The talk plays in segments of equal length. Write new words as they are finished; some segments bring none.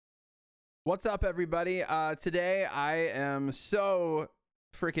What's up, everybody? Today I am so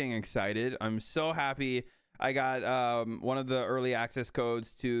freaking excited. I'm so happy. I got one of the early access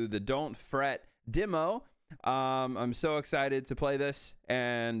codes to the Don't Fret demo. I'm so excited to play this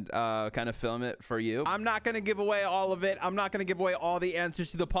and kind of film it for you. I'm not going to give away all of it. I'm not going to give away all the answers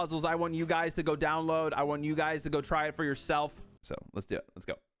to the puzzles. I want you guys to go download. I want you guys to go try it for yourself. So let's do it. Let's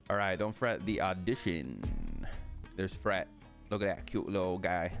go. All right, Don't Fret the audition. There's Fret. Look at that cute little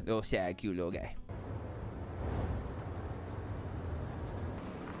guy. Little sad, cute little guy.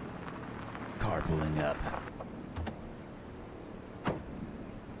 Car pulling up.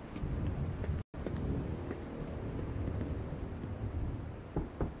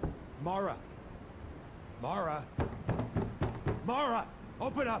 Mara! Mara! Mara!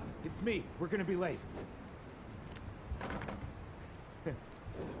 Open up! It's me. We're gonna be late.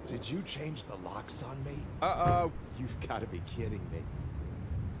 Did you change the locks on me? Uh-oh. You've got to be kidding me.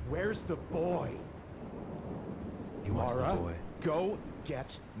 Where's the boy? Mara, go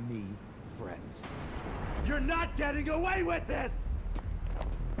get me friends. You're not getting away with this!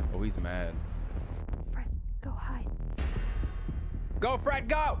 Oh, he's mad. Fred, go hide. Go, Fred,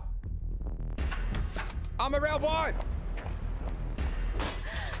 go! I'm a real boy!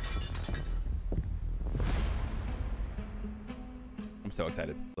 I'm so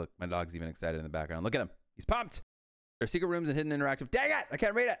excited. Look, my dog's even excited in the background. Look at him. He's pumped. There are secret rooms and hidden interactive. Dang it! I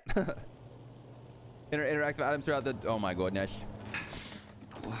can't read it. Interactive items throughout the. Oh my goodness.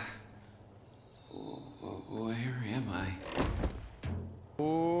 Where am I?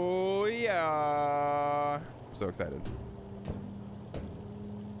 Oh yeah. I'm so excited.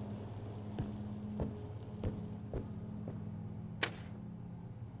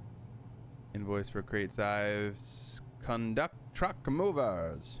 Invoice for crate size. Conduct truck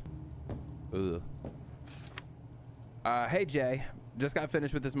movers. Ugh. Hey Jay, just got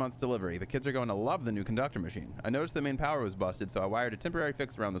finished with this month's delivery. The kids are going to love the new conductor machine. I noticed the main power was busted, so I wired a temporary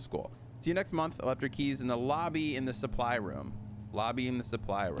fix around the school. See you next month. Electric keys in the lobby in the supply room. Lobby in the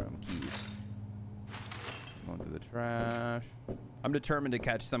supply room. Keys. Going through the trash. I'm determined to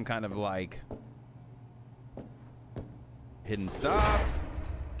catch some kind of like hidden stuff.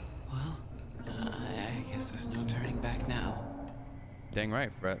 Well, I guess there's no turning back now. Dang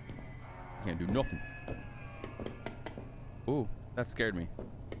right, Fred. You can't do nothing. Ooh, that scared me.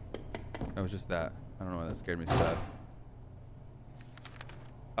 That was just that. I don't know why that scared me so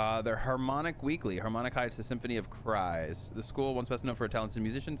bad. They're Harmonic Weekly. Harmonic hides the Symphony of Cries. The school, once best known for talented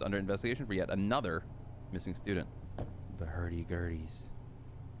musicians, under investigation for yet another missing student. The hurdy-gurdies.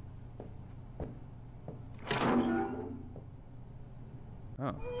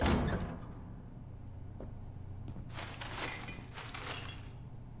 Oh.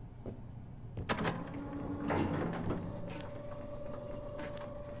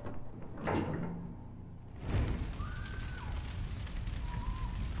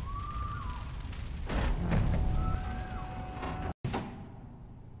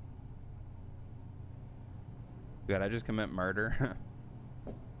 Did I just commit murder?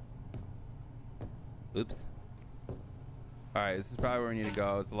 Oops. All right, this is probably where we need to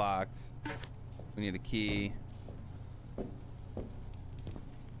go. It's locked. We need a key.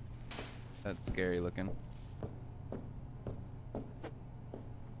 That's scary looking.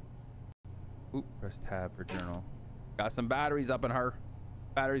 Oop, press tab for journal. Got some batteries up in her.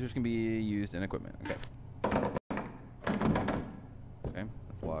 Batteries which can be used in equipment. Okay. Okay,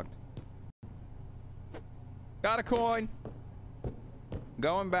 that's locked. Got a coin.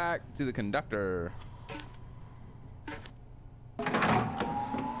 Going back to the conductor.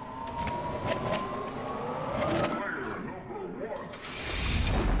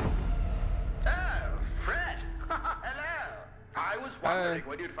 Wondering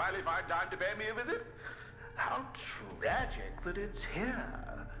when you'd finally find time to pay me a visit. How tragic that it's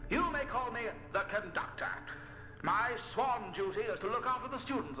here. You may call me the conductor. My sworn duty is to look after the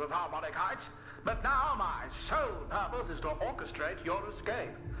students of Harmonic Heights, but now my sole purpose is to orchestrate your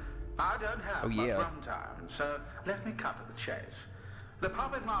escape. I don't have much runtime, so let me cut to the chase. The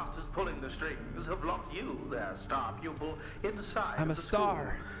puppet masters pulling the strings have locked you, their star pupil, inside I'm a the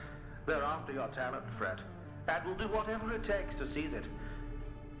star. School. They're after your talent, Fred, and will do whatever it takes to seize it.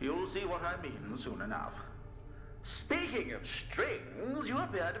 You'll see what I mean soon enough. Speaking of strings, you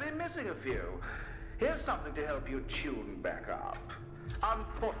appear to be missing a few. Here's something to help you tune back up.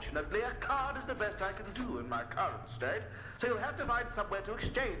 Unfortunately, a card is the best I can do in my current state, so you'll have to find somewhere to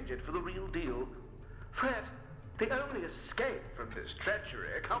exchange it for the real deal. Fred, the only escape from this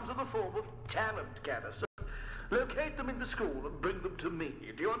treachery comes in the form of talent canisters. Locate them in the school and bring them to me.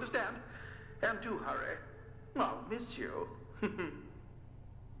 Do you understand? And do hurry. I'll miss you.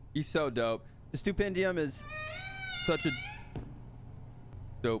 He's so dope. The Stupendium is such a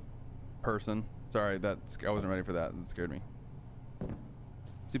dope person. Sorry, I wasn't ready for that. That scared me.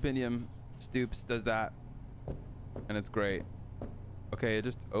 Stupendium Stoops does that, and it's great. Okay, it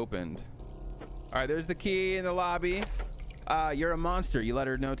just opened. All right, there's the key in the lobby. You're a monster. You let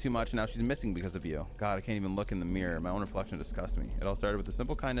her know too much, and now she's missing because of you. God, I can't even look in the mirror. My own reflection disgusts me. It all started with a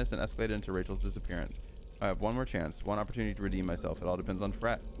simple kindness and escalated into Rachel's disappearance. I have one more chance, one opportunity to redeem myself. It all depends on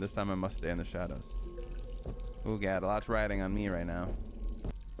Fret. This time I must stay in the shadows. Oh God, a lot's riding on me right now.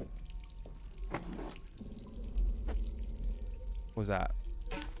 What's that?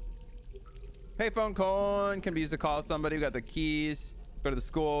 Payphone coin can be used to call somebody. We got the keys. Go to the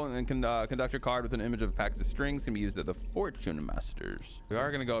school and then conductor card with an image of a package of strings can be used at the Fortune Masters. We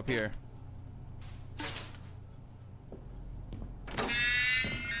are gonna go up here.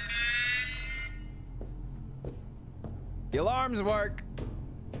 The alarms work.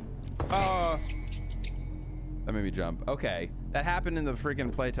 Oh, that made me jump. Okay, that happened in the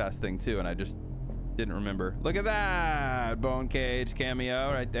freaking playtest thing too, and I just didn't remember. Look at that bone cage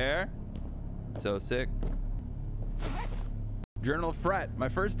cameo right there. So sick. Journal Fret. My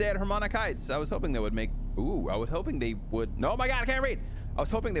first day at Harmonic Heights. I was hoping they would make. Ooh, I was hoping they would. No, my God, I can't read. I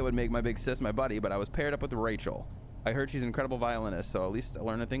was hoping they would make my big sis my buddy, but I was paired up with Rachel. I heard she's an incredible violinist, so at least I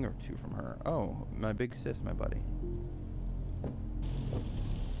learned a thing or two from her. Oh, my big sis, my buddy.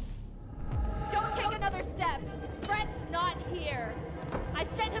 Don't take another step. Fred's not here. I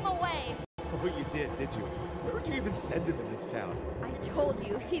sent him away. Oh, you did you? Where would you even send him in this town? I told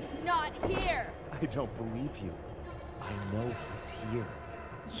you, he's not here. I don't believe you. I know he's here.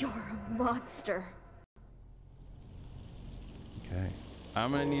 You're a monster. Okay.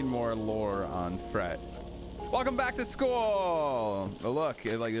 I'm gonna need more lore on Fret. Welcome back to school. Oh, look,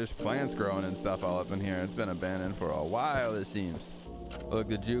 like there's plants growing and stuff all up in here. It's been abandoned for a while, it seems. Look,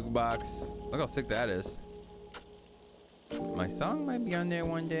 the jukebox. Look how sick that is. My song might be on there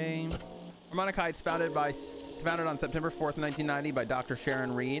one day. Harmonic Heights, founded on September 4th, 1990 by Dr.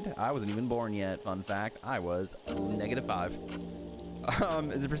 Sharon Reed. I wasn't even born yet, fun fact. I was -5.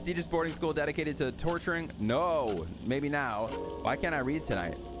 Is a prestigious boarding school dedicated to torturing. No, maybe now. Why can't I read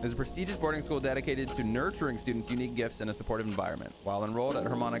tonight? Is a prestigious boarding school dedicated to nurturing students' unique gifts in a supportive environment. While enrolled at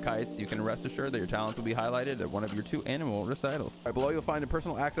Harmonic Heights, you can rest assured that your talents will be highlighted at one of your 2 annual recitals. Right below, you'll find a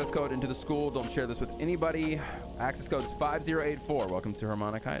personal access code into the school. Don't share this with anybody. Access code is 5084. Welcome to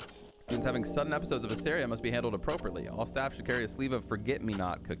Harmonic Heights. Students having sudden episodes of hysteria must be handled appropriately. All staff should carry a sleeve of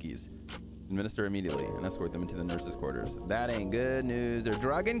forget-me-not cookies. Administer immediately and escort them into the nurses' quarters. That ain't good news. They're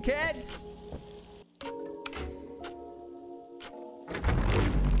drugging kids!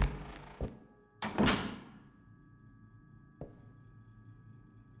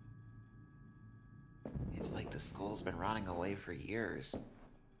 It's like the school's been rotting away for years.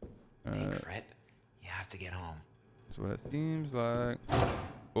 Hey, Fred, you have to get home. That's what it seems like.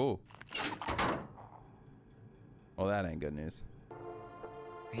 Oh. Well, that ain't good news.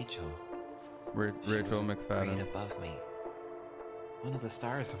 Rachel. Rachel McFadden. Right above me. One of the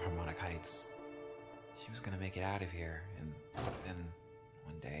stars of Harmonic Heights. She was gonna make it out of here, and then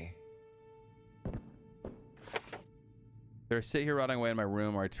one day. They sit here rotting away in my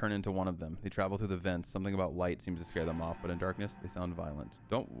room, or I turn into one of them. They travel through the vents. Something about light seems to scare them off, but in darkness, they sound violent.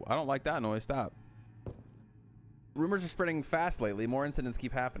 I don't like that noise. Stop. Rumors are spreading fast lately. More incidents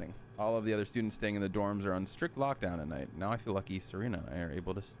keep happening. All of the other students staying in the dorms are on strict lockdown at night. Now I feel lucky Serena and I are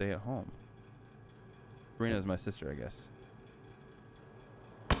able to stay at home. Serena is my sister, I guess.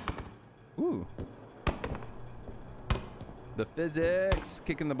 Ooh. The physics.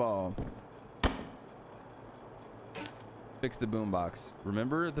 Kicking the ball. Fix the boombox.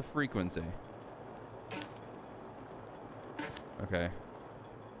 Remember the frequency. Okay.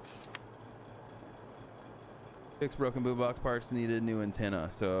 Fix broken boombox parts needed. New antenna.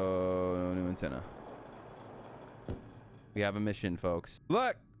 So, new antenna. We have a mission, folks.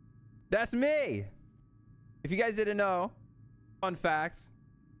 Look! That's me! If you guys didn't know, fun facts.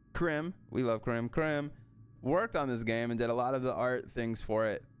 Krim, we love Krim. Krim worked on this game and did a lot of the art things for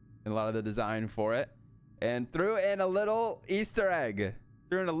it. And a lot of the design for it. And threw in a little Easter egg.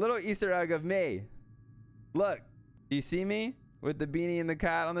 Threw in a little Easter egg of me. Look. Do you see me? With the beanie and the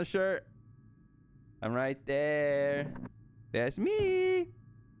cat on the shirt? I'm right there. That's me.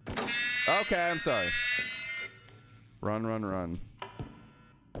 Okay, I'm sorry. Run, run, run.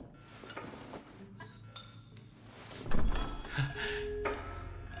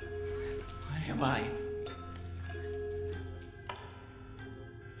 Where am I?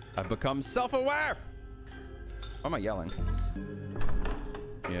 I've become self-aware. Why am I yelling?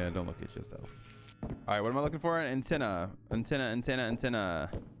 Yeah, don't look at yourself. All right, what am I looking for? Antenna. Antenna, antenna, antenna.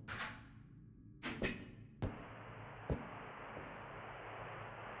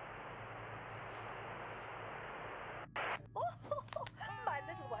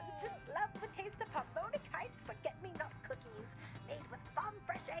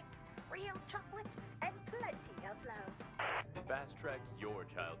 Fast-track your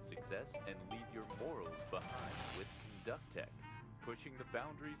child's success and leave your morals behind with Conduct Tech, pushing the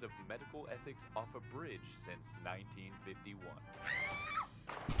boundaries of medical ethics off a bridge since 1951.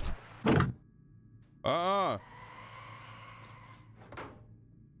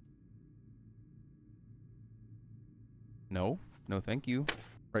 No, thank you.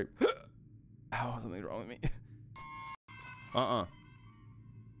 Right. Ow, something's wrong with me. I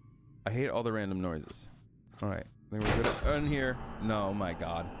hate all the random noises. All right, I think we're good in here. No, my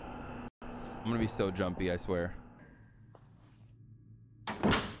God. I'm gonna be so jumpy, I swear.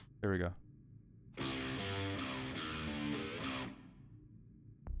 There we go.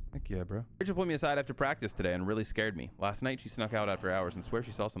 Heck yeah, bro. Rachel pulled me aside after practice today and really scared me. Last night, she snuck out after hours and swear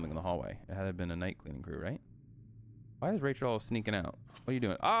she saw something in the hallway. It had been a night cleaning crew, right? Why is Rachel all sneaking out? What are you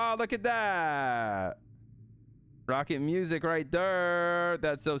doing? Oh, look at that! Rocket music right there.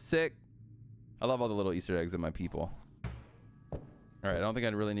 That's so sick. I love all the little Easter eggs of my people. All right, I don't think I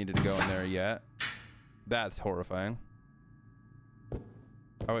really needed to go in there yet. That's horrifying.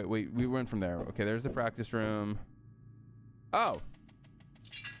 Oh, wait, we went from there. Okay, there's the practice room. Oh!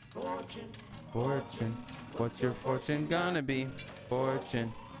 Fortune. What's your fortune gonna be?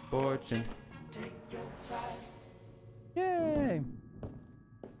 Fortune. Yay!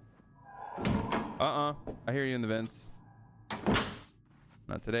 I hear you in the vents.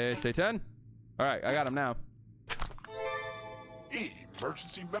 Not today. Stay 10. All right, I got him now.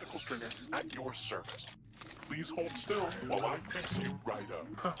 Emergency medical stringer at your service. Please hold still while I fix you right up.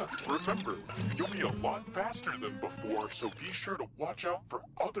 Remember, you'll be a lot faster than before, so be sure to watch out for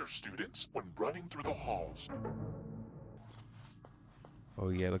other students when running through the halls. Oh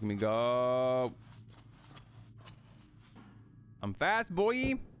yeah, look at me go. I'm fast,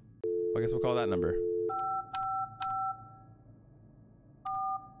 boy. I guess we'll call that number.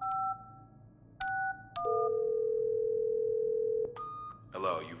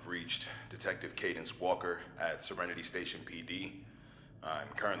 Hello, you've reached Detective Cadence Walker at Serenity Station PD. I'm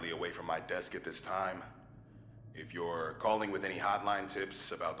currently away from my desk at this time. If you're calling with any hotline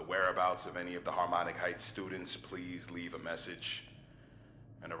tips about the whereabouts of any of the Harmonic Heights students, please leave a message.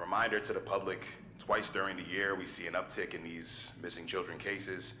 And a reminder to the public, twice during the year we see an uptick in these missing children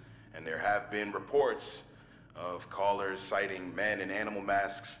cases, and there have been reports of callers citing men in animal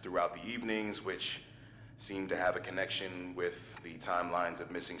masks throughout the evenings, which seem to have a connection with the timelines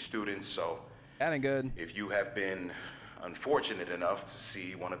of missing students. So that ain't good. If you have been unfortunate enough to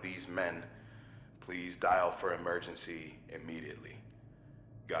see one of these men, please dial for emergency immediately.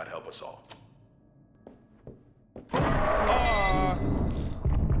 God help us all.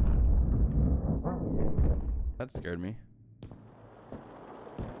 That scared me.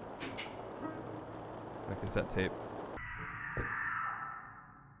 Like a cassette tape.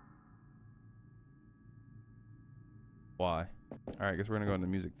 Why? Alright, I guess we're gonna go into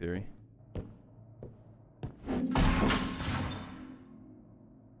music theory.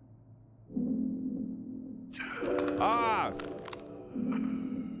 Ah!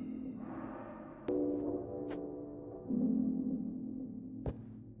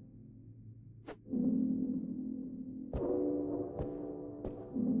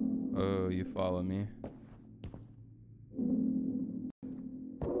 Oh, you follow me.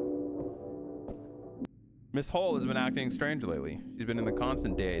 Miss Hole has been acting strange lately. She's been in the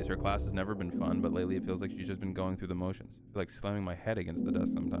constant daze. Her class has never been fun, but lately it feels like she's just been going through the motions. I feel like slamming my head against the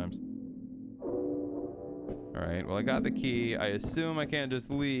desk sometimes. Alright, well I got the key. I assume I can't just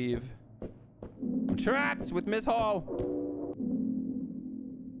leave. I'm trapped with Miss Hall!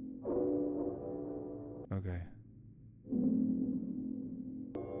 Okay.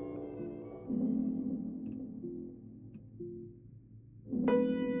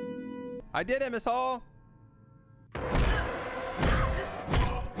 I did it, Miss Hall!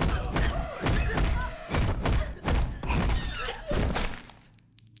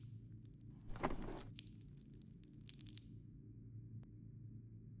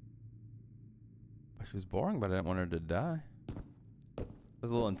 She was boring, but I didn't want her to die. It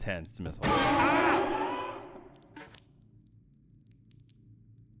was a little intense, Miss Hall. Ah!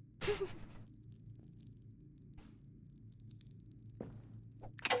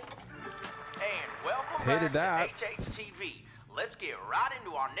 And welcome Hated back that. to HHTV. Let's get right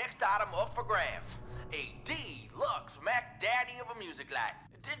into our next item up for grabs. A deluxe Mac Daddy of a music light.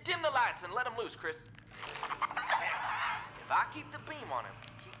 Dim the lights and let him loose, Chris. Now, if I keep the beam on him,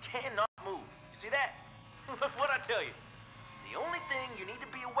 he cannot move. You see that? What'd I tell you? The only thing you need to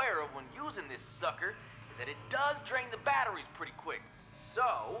be aware of when using this sucker is that it does drain the batteries pretty quick.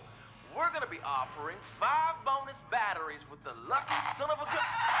 So, we're gonna be offering 5 bonus batteries with the lucky son of a gun.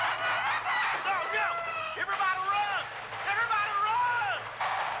 Oh no! Everybody run! Everybody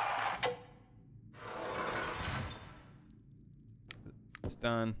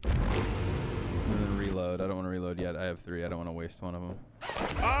done. And then reload. I don't want to reload yet. I have 3. I don't want to waste one of them.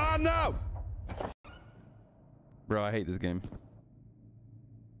 Oh, no! Bro, I hate this game.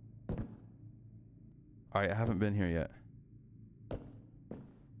 All right, I haven't been here yet.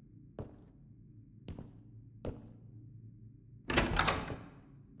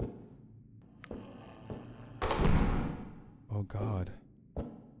 Oh, God.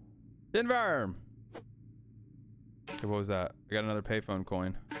 Denver! Okay, what was that? I got another payphone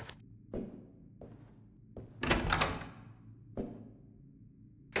coin.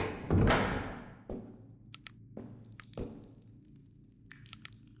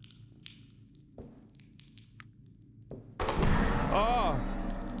 Oh!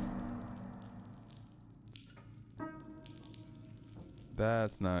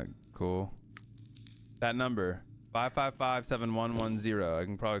 That's not cool. That number. 555-7110. I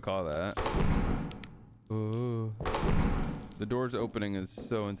can probably call that. Ooh. The door's opening is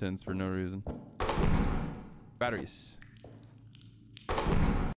so intense for no reason. Batteries.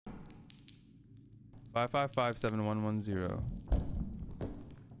 555-7110.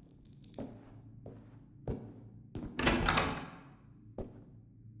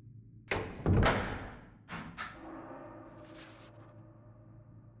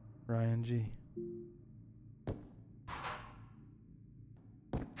 Ryan G.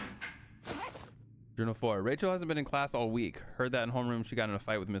 Journal 4. Rachel hasn't been in class all week. Heard that in homeroom she got in a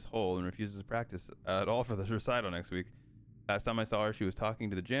fight with Miss Hole and refuses to practice at all for the recital next week. Last time I saw her, she was talking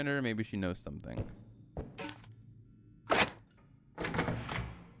to the janitor. Maybe she knows something.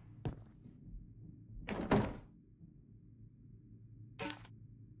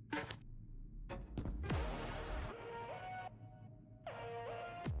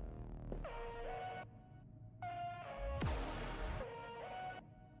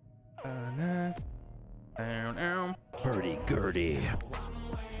 Hurdy-gurdy.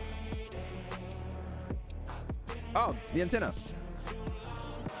 Oh, the antenna.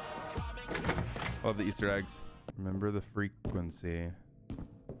 Love the Easter eggs. Remember the frequency.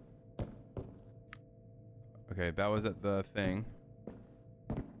 Okay, that was at the thing.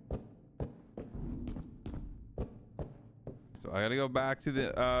 So I gotta go back to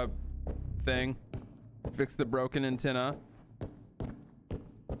the thing. Fix the broken antenna.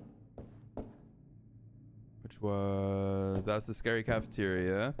 That's the scary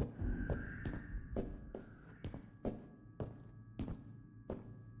cafeteria.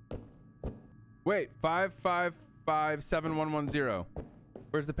 Wait, 555-7110.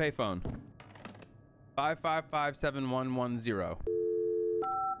 Where's the payphone? 555-7110.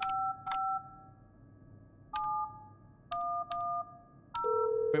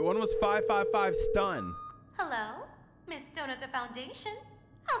 Wait, one was 555 stun. Hello, Miss Stone at the Foundation.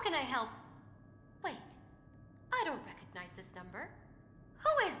 How can I help? Wait, I don't recognize this number. Who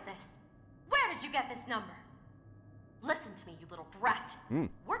is this? Where did you get this number? Listen to me, you little brat.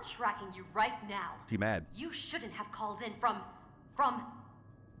 We're tracking you right now. She mad. You shouldn't have called in from...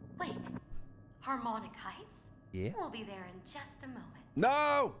 Wait, Harmonic Heights? Yeah. We'll be there in just a moment.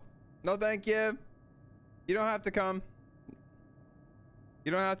 No! No, thank you. You don't have to come.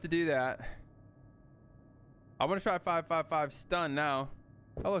 You don't have to do that. I want to try 555 stun now.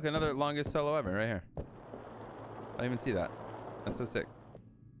 Oh, look, another longest solo ever right here. I didn't even see that. That's so sick.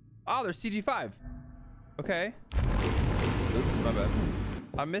 Oh, there's CG5. Okay. Oops, my bad.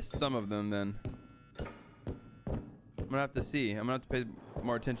 I missed some of them then. I'm gonna have to see. I'm gonna have to pay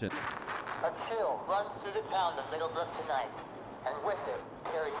more attention. A chill runs through the town of Middlebrook tonight, and with it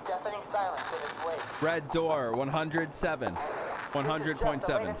carries deafening silence in its wake. Red door, 107.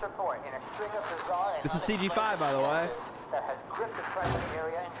 100.7. This is CG5, by the way. That has gripped the tri-state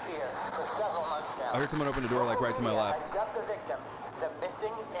area in fear for several months now. I heard someone open the door like right to my left. And got the victim, the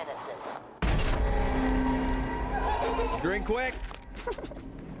missing innocent. Drink quick.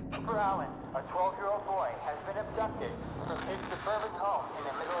 Cooper Allen, a 12-year-old boy, has been abducted from his suburban home in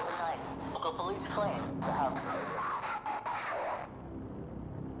the middle of the night. Local police claim the house.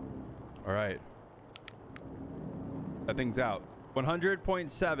 All right. That thing's out.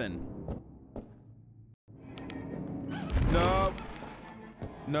 100.7. No.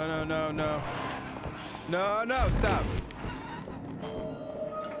 No, no, no, no. No, no, stop.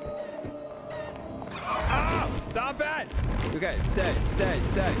 Oh, stop it. Okay, stay, stay,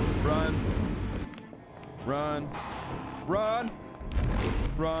 stay. Run. Run. Run.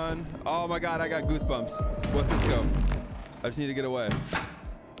 Run. Oh my God, I got goosebumps. What's this go? I just need to get away.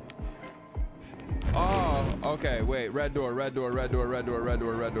 Oh, okay, wait. Red door, red door, red door, red door, red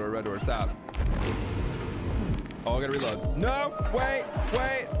door, red door, red door. Stop. Oh, I gotta reload. No, wait,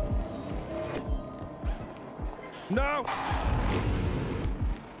 wait. No.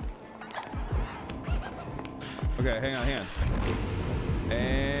 Okay, hang on, hang on.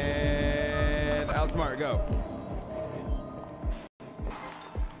 And outsmart, go.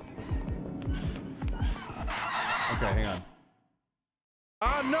 Okay, hang on.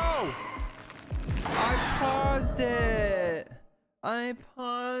 Oh no! I paused it. I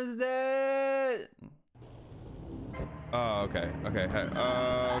paused it. Oh, okay. Okay. Okay.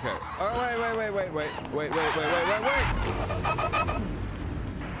 Oh, wait.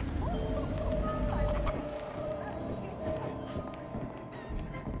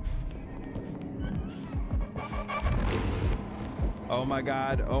 Oh my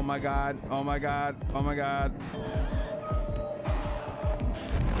God. Oh my God. Oh my God. Oh my God.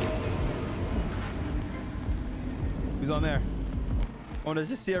 Who's on there? I want to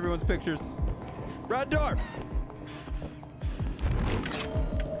just see everyone's pictures. Red door.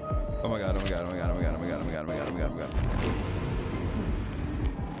 Oh my God. Oh my God. Oh my God. Oh my God. Oh my God. Oh my God. Oh my God. Oh my God. Oh my God.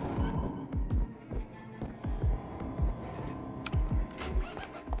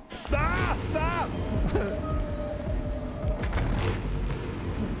 Stop! Stop!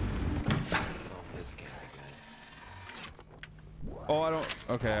 This can't be good. Oh, I don't.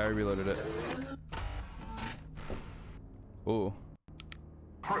 Okay, I reloaded it. Ooh.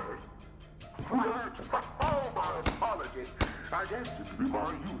 Fred. Fred. Oh, my apologies. I guess it to be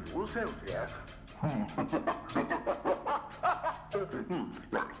my usual self here. I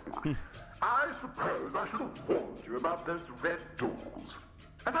suppose I should have warned you about those red doors.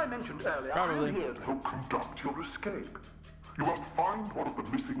 As I mentioned earlier, Probably. I'm here to help conduct your escape. You must find one of the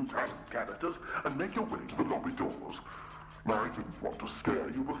missing talent canisters and make your way to the lobby doors. I didn't want to scare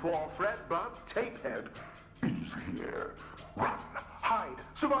you before, Fred, but Tapehead is here. Run, hide,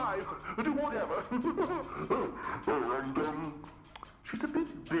 survive, do whatever. And, she's a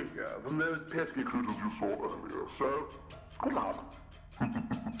bit bigger than those pesky critters you saw earlier, so good luck.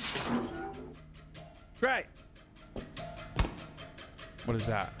 Great. What is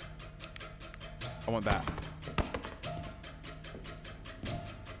that? I want that.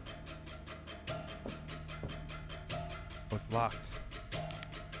 Oh, it's locked.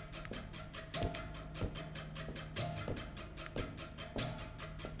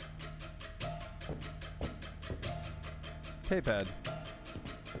 Tape head.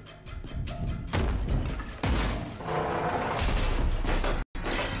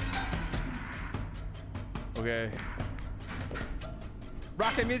 Okay.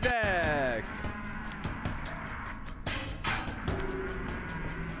 Rocket music!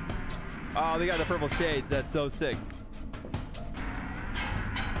 Oh, they got the purple shades. That's so sick.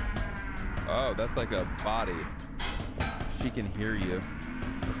 Oh, that's like a body. She can hear you.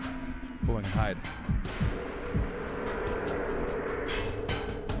 Go and hide.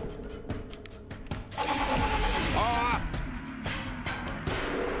 Ah!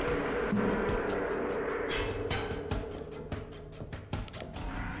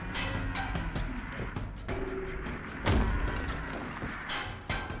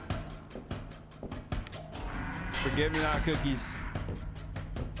 Forgive me not cookies.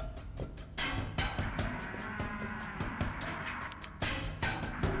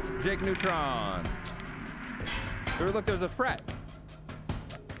 Jake Neutron. Here, look, there's a fret.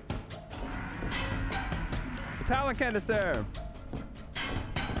 The talent canister.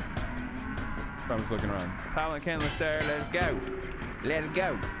 I'm just looking around. Talent canister, let's go. Let's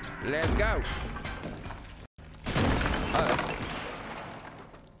go. Let's go. Uh-oh.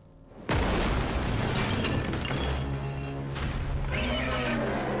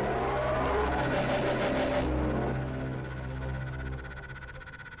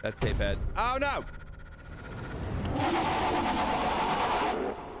 That's Tapehead. Oh no!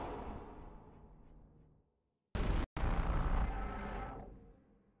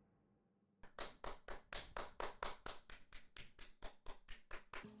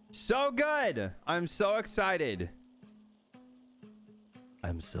 So good! I'm so excited.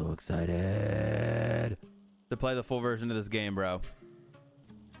 I'm so excited to play the full version of this game, bro.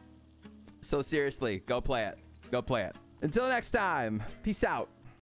 So seriously, go play it. Go play it. Until next time, peace out.